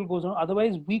principle goes on.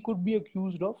 Otherwise, we could be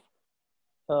accused of,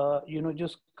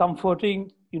 just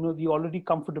comforting, the already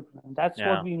comfortable. And that's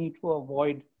what we need to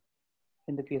avoid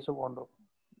in the case of Arnab.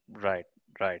 Right.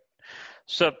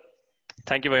 So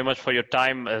thank you very much for your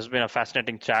time. It's been a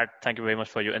fascinating chat. Thank you very much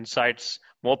for your insights.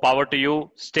 More power to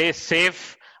you. Stay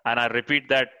safe. And I repeat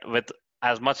that with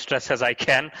as much stress as I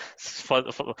can for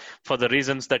the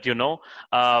reasons that you know.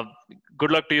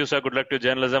 Good luck to you, sir. Good luck to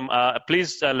journalism.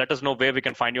 Please let us know where we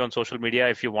can find you on social media,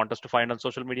 if you want us to find on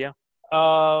social media.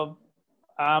 I'm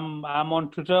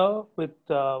on Twitter with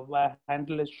my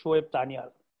handle is Shoaib Taniar.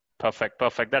 Perfect.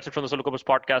 That's it from the Solocopus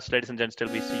podcast. Ladies and gents, till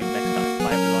we see you next time.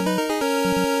 Bye, everyone.